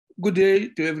Good day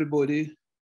to everybody.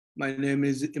 My name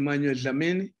is Emmanuel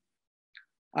Dlamini.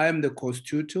 I am the course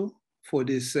tutor for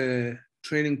this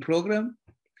training program.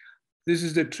 This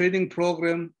is the training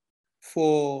program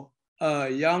for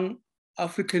young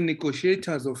African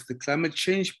negotiators of the climate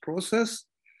change process.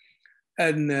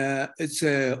 And its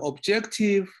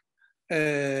objective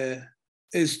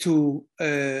is to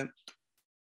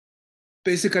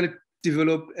basically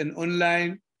develop an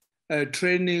online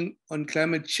training on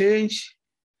climate change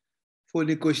for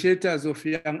negotiators of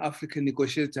young African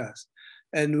negotiators.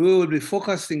 And we will be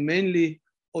focusing mainly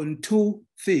on two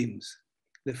themes.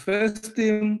 The first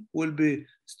theme will be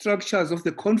structures of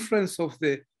the conference of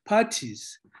the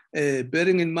parties,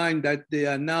 bearing in mind that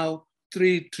there are now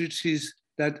 3 treaties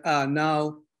that are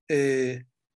now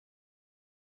being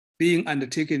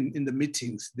undertaken in the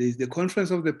meetings. There's the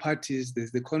conference of the parties,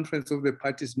 there's the conference of the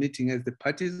parties meeting as the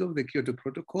parties of the Kyoto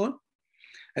Protocol,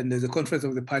 and there's a conference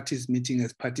of the parties meeting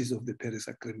as parties of the Paris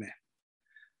Agreement.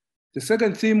 The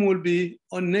second theme will be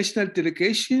on national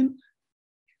delegation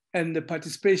and the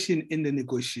participation in the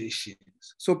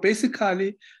negotiations. So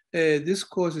basically, this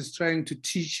course is trying to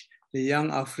teach the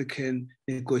young African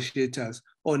negotiators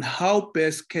on how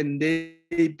best can they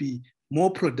be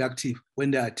more productive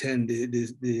when they attend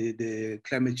the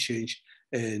climate change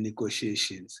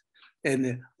negotiations.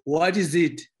 And what is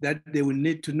it that they will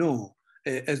need to know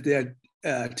as they are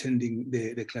attending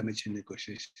the climate change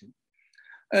negotiation.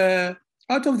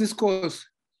 Out of this course,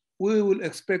 we will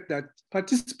expect that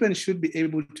participants should be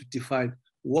able to define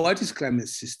what is climate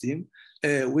system,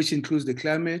 which includes the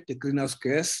climate, the greenhouse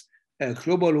gas,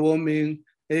 global warming,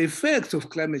 the effects of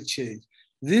climate change.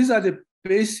 These are the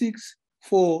basics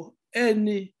for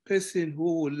any person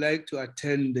who would like to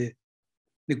attend the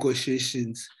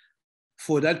negotiations,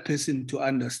 for that person to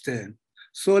understand,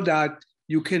 so that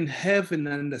you can have an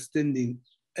understanding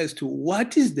as to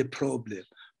what is the problem.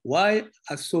 Why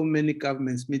are so many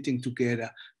governments meeting together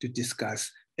to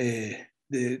discuss,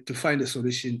 to find a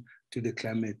solution to the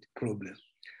climate problem?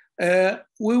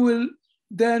 We will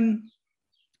then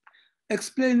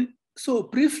explain, so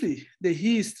briefly, the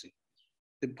history.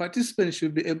 The participants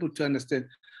should be able to understand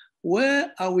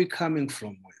where are we coming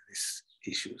from with these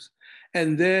issues?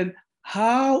 And then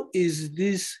how is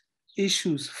these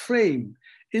issues framed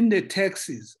in the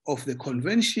texts of the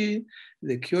convention,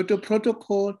 the Kyoto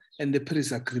Protocol, and the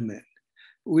Paris Agreement.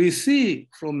 We see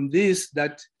from this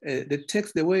that the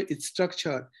text, the way it's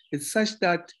structured, it's such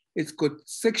that it's got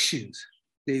sections.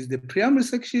 There's the preamble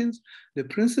sections, the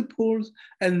principles,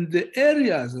 and the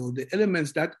areas or the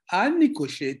elements that are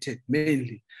negotiated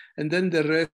mainly. And then the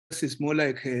rest is more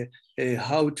like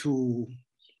how to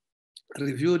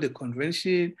review the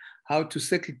convention, how to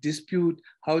settle dispute,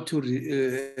 how to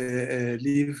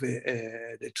leave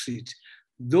the treaty.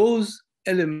 Those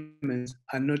elements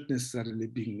are not necessarily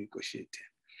being negotiated.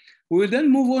 We will then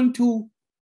move on to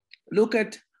look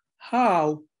at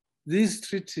how these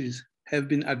treaties have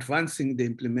been advancing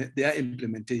their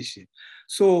implementation.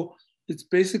 So it's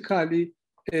basically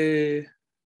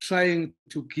trying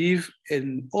to give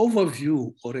an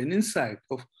overview or an insight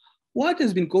of what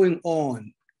has been going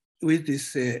on with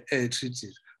these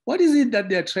treaties. What is it that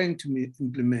they are trying to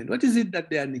implement? What is it that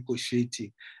they are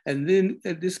negotiating? And then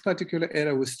at this particular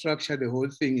era, we structure the whole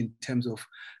thing in terms of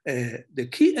the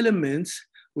key elements,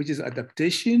 which is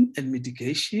adaptation and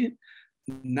mitigation.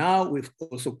 Now we've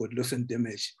also got loss and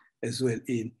damage as well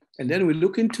in. And then we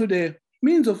look into the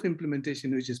means of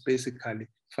implementation, which is basically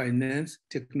finance,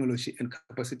 technology, and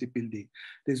capacity building.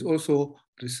 There's also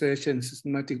research and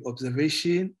systematic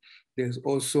observation. There's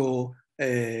also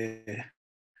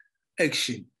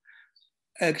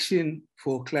action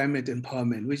for climate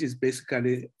empowerment, which is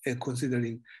basically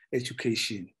considering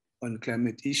education on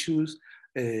climate issues,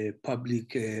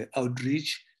 public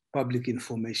outreach, public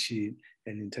information,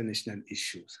 and international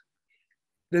issues.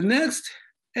 The next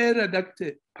area that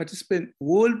the participant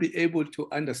will be able to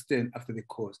understand after the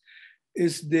course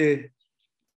is the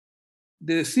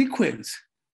sequence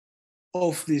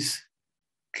of these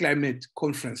climate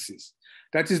conferences.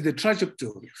 That is the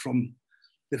trajectory from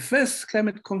the first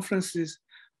climate conferences,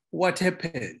 what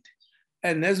happened.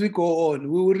 And as we go on,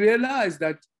 we will realize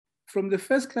that from the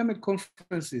first climate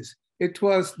conferences,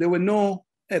 there were no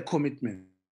commitments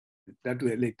that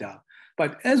were laid down.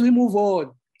 But as we move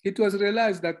on, it was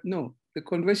realized that no, the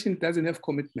convention doesn't have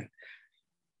commitment.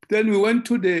 Then we went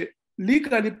to the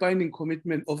legally binding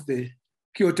commitment of the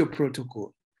Kyoto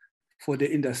Protocol for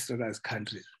the industrialized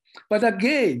countries. But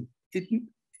again, it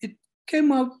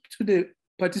came up to the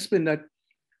participant that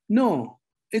no,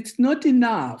 it's not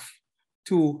enough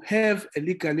to have a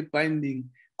legally binding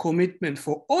commitment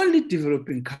for only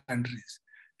developing countries.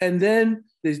 And then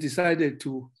they decided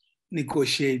to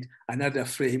negotiate another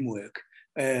framework,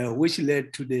 which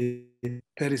led to the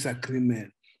Paris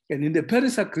Agreement. And in the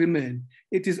Paris Agreement,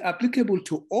 it is applicable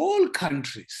to all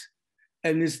countries.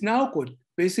 And it's now got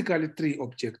basically 3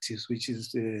 objectives, which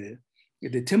is the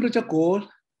temperature goal,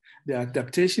 the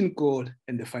adaptation goal,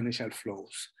 and the financial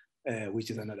flows,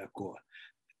 which is another goal.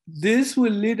 This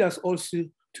will lead us also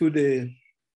to the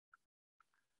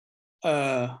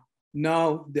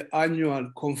now the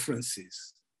annual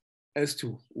conferences as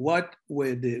to what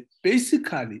were the,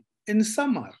 basically, in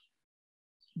summary,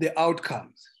 the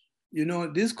outcomes. You know,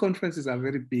 these conferences are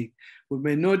very big. We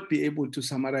may not be able to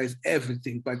summarize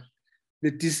everything, but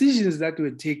the decisions that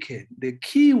were taken, the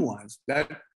key ones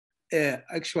that are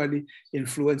actually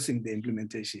influencing the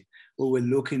implementation, we will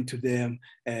look into them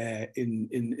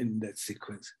in that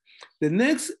sequence. The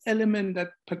next element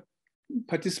that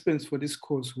participants for this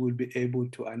course will be able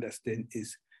to understand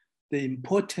is the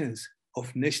importance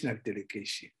of national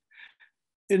delegation.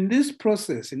 In this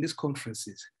process, in these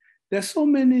conferences, there are so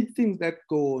many things that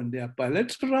go on. There are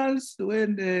bilaterals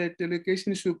when the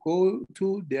delegation should go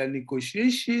to, there are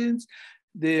negotiations,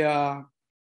 there are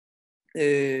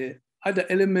other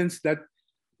elements that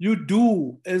you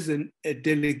do as a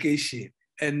delegation,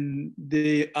 and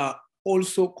they are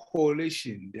also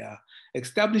coalition. There are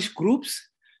established groups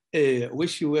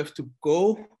which you have to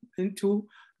go into.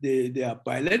 There are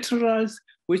bilaterals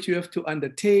which you have to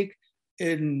undertake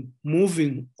in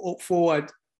moving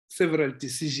forward several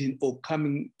decisions or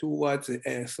coming towards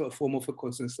a form of a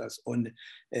consensus on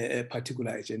a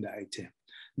particular agenda item.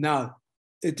 Now,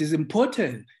 it is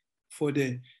important for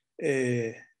the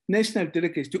national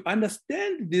delegates to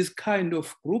understand these kind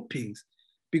of groupings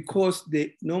because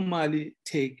they normally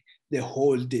take the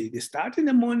whole day. They start in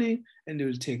the morning and they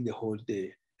will take the whole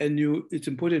day. And it's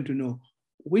important to know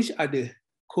which are the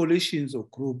coalitions or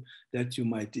group that you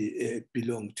might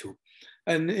belong to.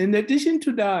 And in addition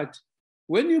to that,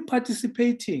 when you're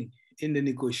participating in the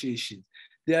negotiations,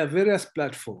 there are various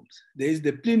platforms. There is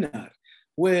the plenary,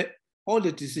 where all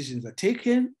the decisions are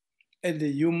taken, and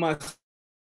you must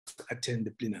attend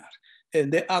the plenary.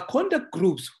 And there are conduct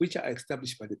groups which are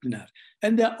established by the plenary.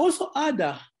 And there are also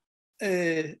other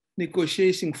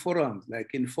negotiation forums, like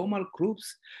informal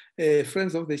groups,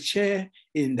 Friends of the Chair,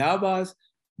 Indabas.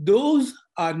 Those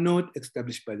are not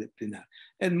established by the plenary.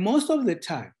 And most of the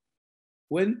time,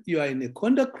 when you are in a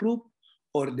conduct group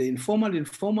or the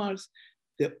informals,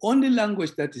 the only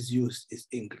language that is used is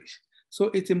English. So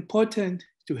it's important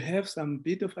to have some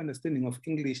bit of understanding of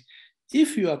English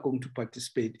if you are going to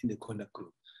participate in the conduct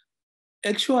group.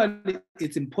 Actually,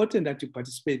 it's important that you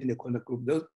participate in the conduct group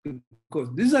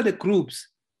because these are the groups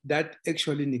that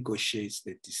actually negotiates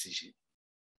the decision.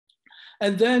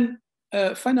 And then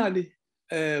finally,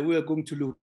 we are going to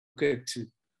look at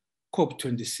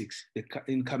COP26, the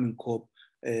incoming COP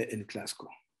in Glasgow.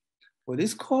 For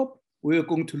this COP, we are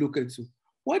going to look at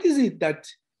what is it that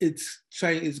it's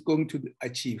going to be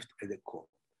achieved at the COP.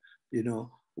 You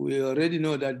know, we already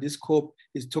know that this COP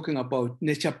is talking about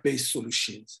nature-based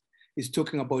solutions. It's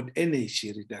talking about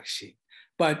energy reduction.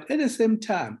 But at the same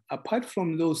time, apart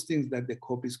from those things that the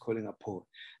COP is calling upon,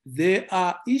 there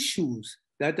are issues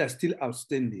that are still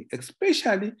outstanding,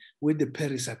 especially with the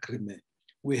Paris Agreement.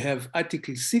 We have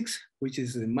Article 6, which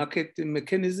is the market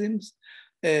mechanisms,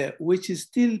 which is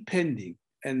still pending.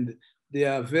 And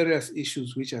there are various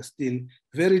issues which are still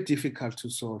very difficult to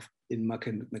solve in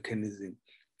market mechanism.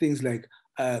 Things like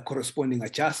corresponding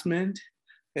adjustment,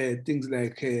 things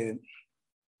like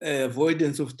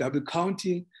avoidance of double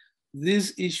counting.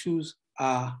 These issues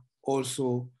are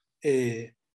also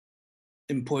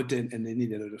important and they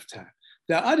need a lot of time.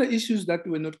 There are other issues that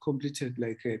were not completed,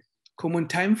 like common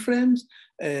timeframes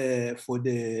for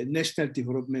the national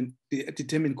development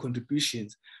determined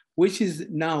contributions, which is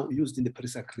now used in the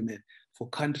Paris Agreement for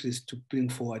countries to bring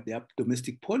forward their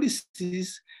domestic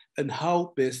policies and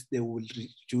how best they will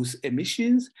reduce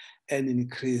emissions and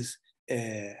increase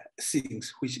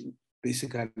sinks, which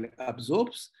basically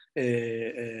absorbs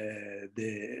the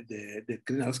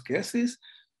greenhouse gases,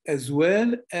 as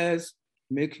well as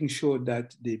making sure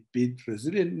that they build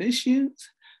resilient nations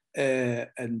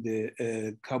and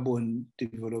the carbon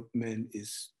development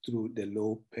is through the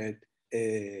low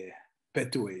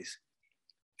pathways,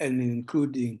 and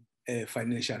including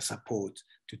financial support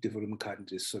to developing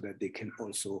countries so that they can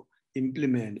also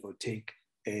implement or take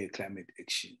climate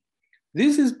action.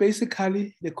 This is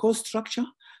basically the cost structure.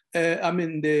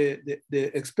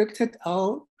 The expected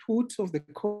output of the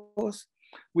course.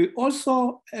 We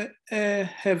also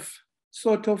have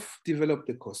sort of developed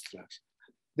the cost structure.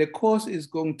 The course is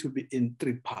going to be in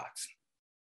 3 parts.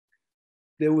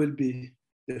 There will be,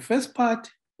 the first part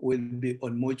will be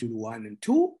on module 1 and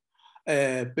 2,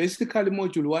 Basically,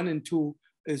 module 1 and 2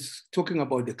 is talking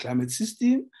about the climate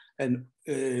system, and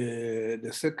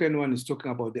the second one is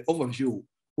talking about the overview,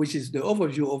 which is the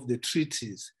overview of the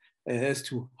treaties as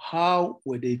to how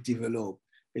were they developed,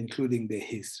 including the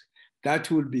history. That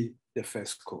will be the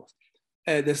first course.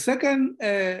 The second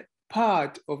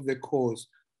part of the course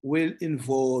will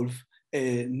involve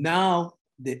now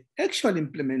the actual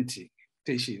implementation,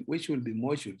 which will be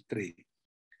module 3.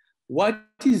 What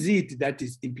is it that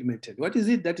is implemented? What is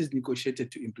it that is negotiated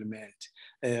to implement?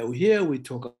 Here we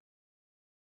talk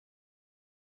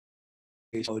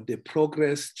about the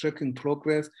progress, tracking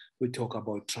progress. We talk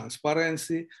about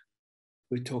transparency.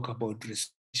 We talk about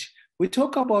research. We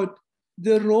talk about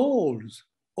the roles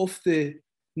of the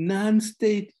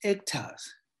non-state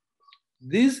actors.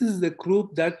 This is the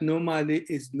group that normally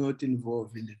is not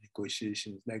involved in the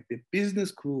negotiations, like the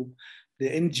business group, the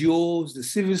NGOs, the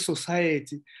civil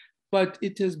society. But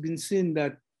it has been seen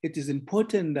that it is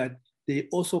important that they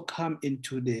also come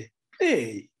into the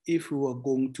play if we are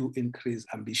going to increase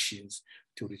ambitions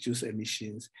to reduce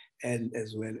emissions and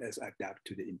as well as adapt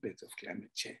to the impacts of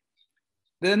climate change.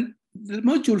 Then the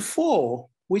module 4,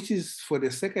 which is for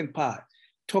the second part,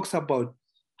 talks about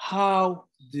how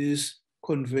this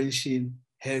convention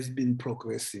has been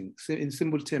progressing. So in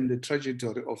simple terms, the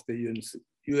trajectory of the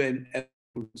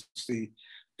UNFCCC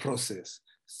process,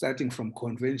 starting from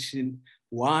Convention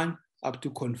 1 up to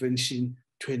Convention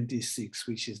 26,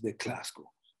 which is the Glasgow.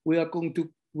 We are going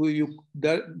to,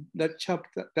 that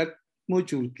chapter, that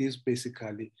module gives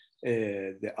basically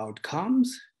the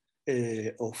outcomes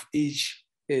of each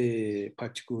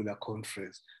particular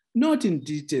conference, not in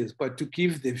details, but to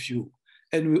give the view.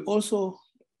 And we also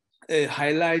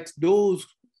highlight those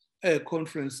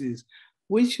conferences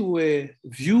which were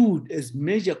viewed as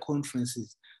major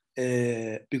conferences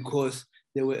because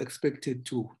they were expected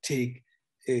to take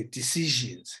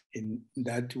decisions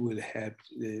that will help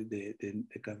the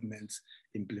governments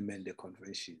implement the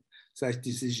convention. Such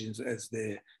decisions as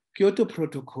the Kyoto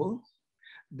Protocol,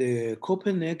 the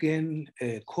Copenhagen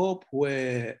COP,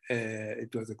 where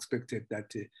it was expected that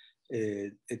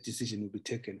a decision will be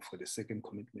taken for the second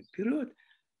commitment period,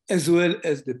 as well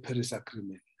as the Paris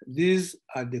Agreement. These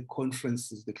are the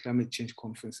conferences, the climate change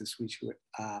conferences, which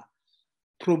are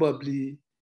probably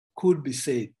could be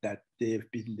said that they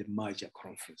have been the major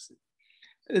conferences.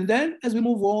 And then as we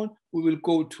move on, we will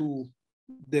go to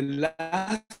the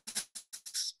last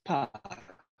part,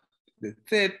 the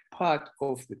third part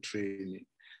of the training.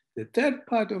 The third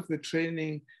part of the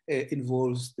training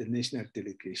involves the national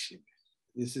delegation.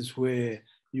 This is where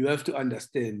you have to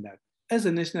understand that as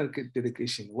a national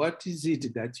delegation, what is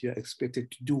it that you are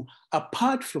expected to do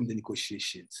apart from the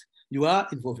negotiations? You are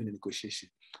involved in the negotiation,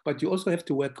 but you also have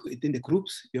to work within the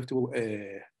groups. You have to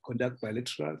conduct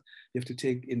bilateral. You have to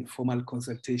take informal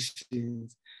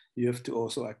consultations. You have to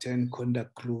also attend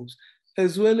conduct groups,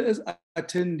 as well as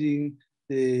attending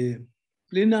the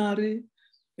plenary,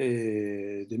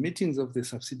 the meetings of the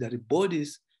subsidiary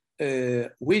bodies, for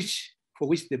which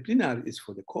the plenary is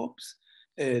for the COPs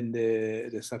and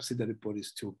the subsidiary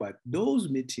bodies too. But those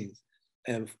meetings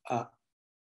are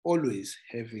always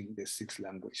having the 6th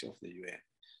language of the UN.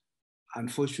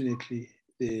 Unfortunately,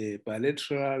 the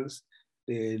bilaterals,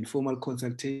 the informal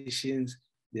consultations,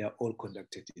 they are all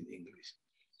conducted in English.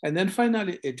 And then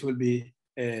finally, it will be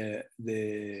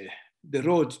the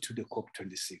road to the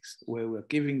COP26, where we're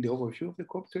giving the overview of the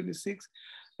COP26.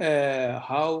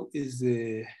 How is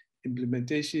the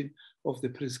implementation of the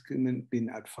Paris Agreement being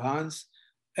advanced?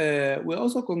 We're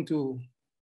also going to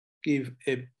give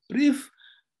a brief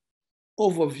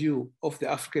overview of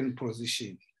the African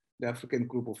position, the African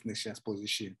Group of Nations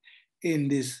position in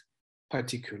this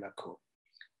particular COP.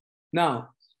 Now,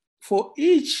 for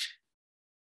each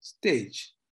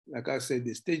stage, like I said,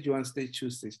 the stage 1, stage 2,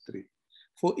 stage 3,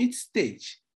 for each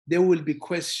stage, there will be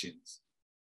questions.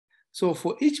 So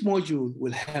for each module,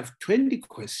 we'll have 20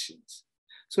 questions.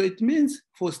 So it means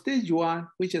for stage 1,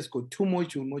 which has got 2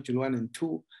 modules, module 1 and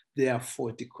 2, there are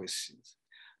 40 questions.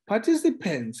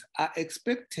 Participants are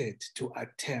expected to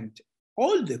attempt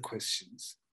all the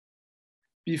questions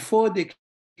before they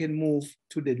can move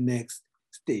to the next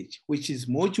stage, which is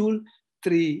module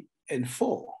 3 and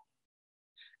 4.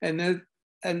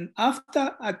 And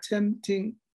after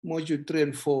attempting module 3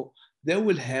 and 4, they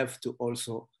will have to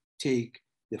also take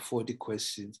the 40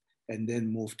 questions and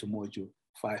then move to module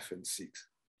 5 and 6.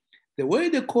 The way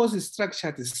the course is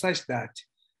structured is such that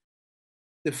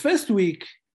the first week,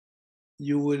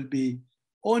 you will be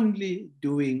only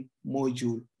doing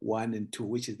module 1 and 2,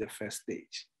 which is the first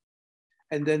stage.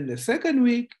 And then the second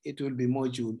week, it will be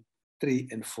module 3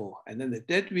 and 4. And then the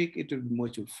third week, it will be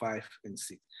module 5 and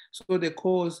 6. So the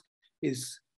course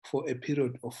is for a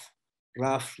period of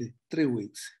roughly 3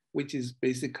 weeks, which is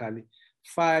basically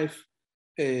 5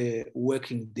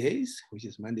 working days, which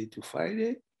is Monday to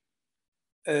Friday.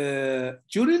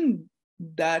 During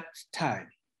that time,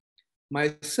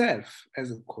 myself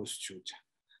as a course tutor,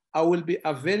 I will be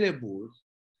available,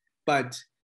 but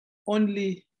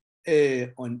only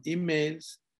on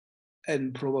emails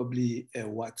and probably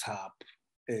WhatsApp,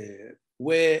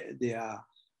 where there are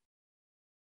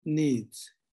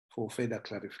needs for further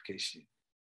clarification.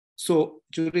 So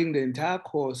during the entire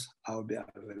course, I'll be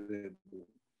available.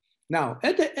 Now,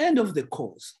 at the end of the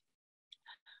course,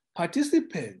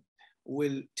 participants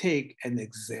will take an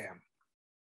exam.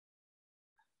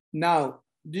 Now,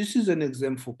 this is an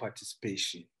exam for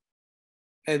participation.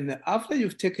 And after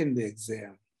you've taken the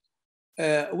exam,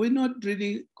 we're not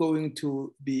really going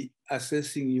to be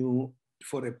assessing you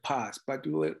for a pass, but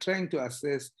we were trying to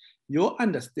assess your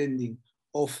understanding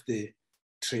of the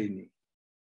training.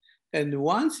 And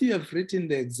once you have written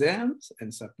the exams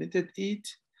and submitted it,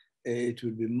 it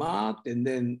will be marked, and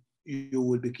then you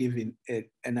will be given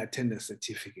an attendance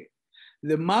certificate.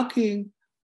 The marking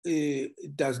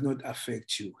does not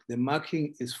affect you. The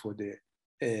marking is for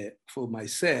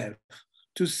myself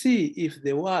to see if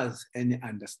there was any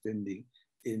understanding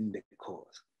in the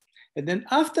course. And then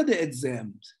after the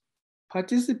exams,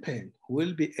 participants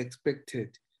will be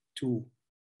expected to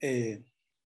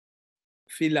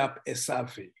fill up a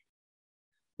survey.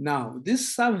 Now,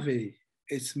 this survey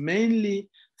is mainly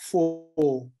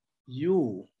for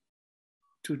you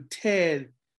to tell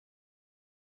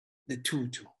the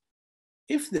tutor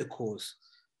if the course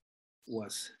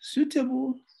was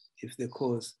suitable, if the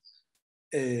course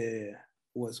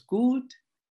was good,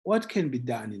 what can be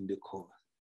done in the course?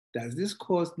 Does this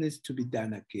course need to be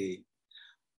done again?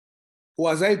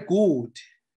 Was I good?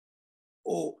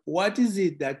 Or what is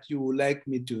it that you would like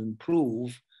me to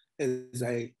improve as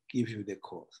I give you the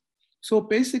course? So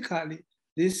basically,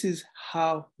 this is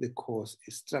how the course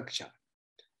is structured.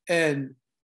 And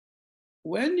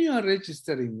when you are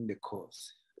registering the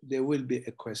course, there will be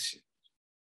a question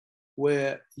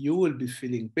where you will be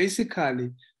filling.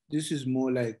 Basically, this is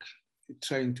more like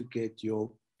trying to get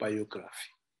your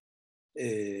biography,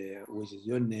 which is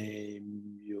your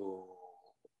name, your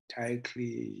title,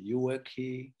 you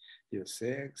working, your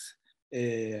sex,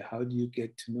 how do you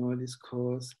get to know this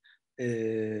course?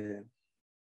 You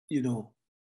know,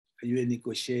 are you a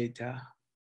negotiator?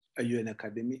 Are you an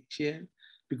academician?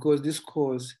 Because this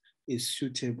course is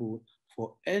suitable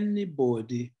for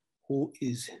anybody who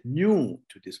is new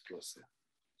to this process.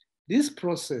 This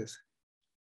process,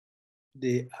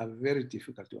 they are very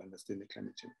difficult to understand, the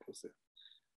climate change process.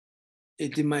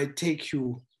 It might take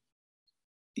you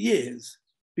years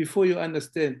before you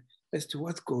understand as to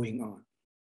what's going on.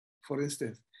 For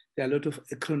instance, there are a lot of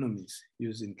acronyms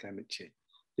used in climate change.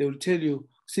 They will tell you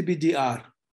CBDR,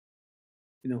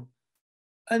 you know,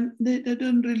 and they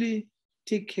don't really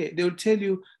take care. They will tell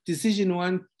you decision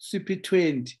 1,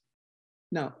 CP20.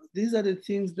 Now, these are the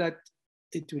things that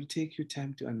it will take you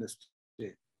time to understand.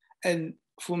 And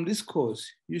from this course,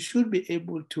 you should be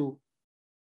able to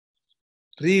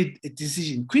read a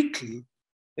decision quickly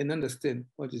and understand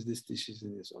what is this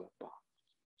decision is all about.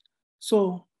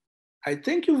 So I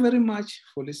thank you very much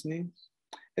for listening,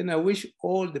 and I wish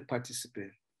all the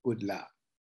participants good luck.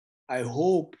 I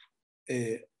hope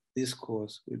this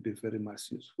course will be very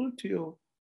much useful to your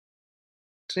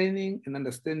training and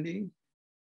understanding,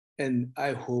 and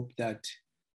I hope that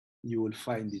you will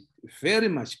find it very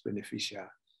much beneficial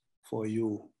for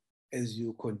you as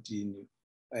you continue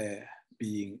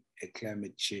being a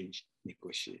climate change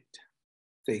negotiator.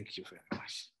 Thank you very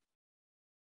much.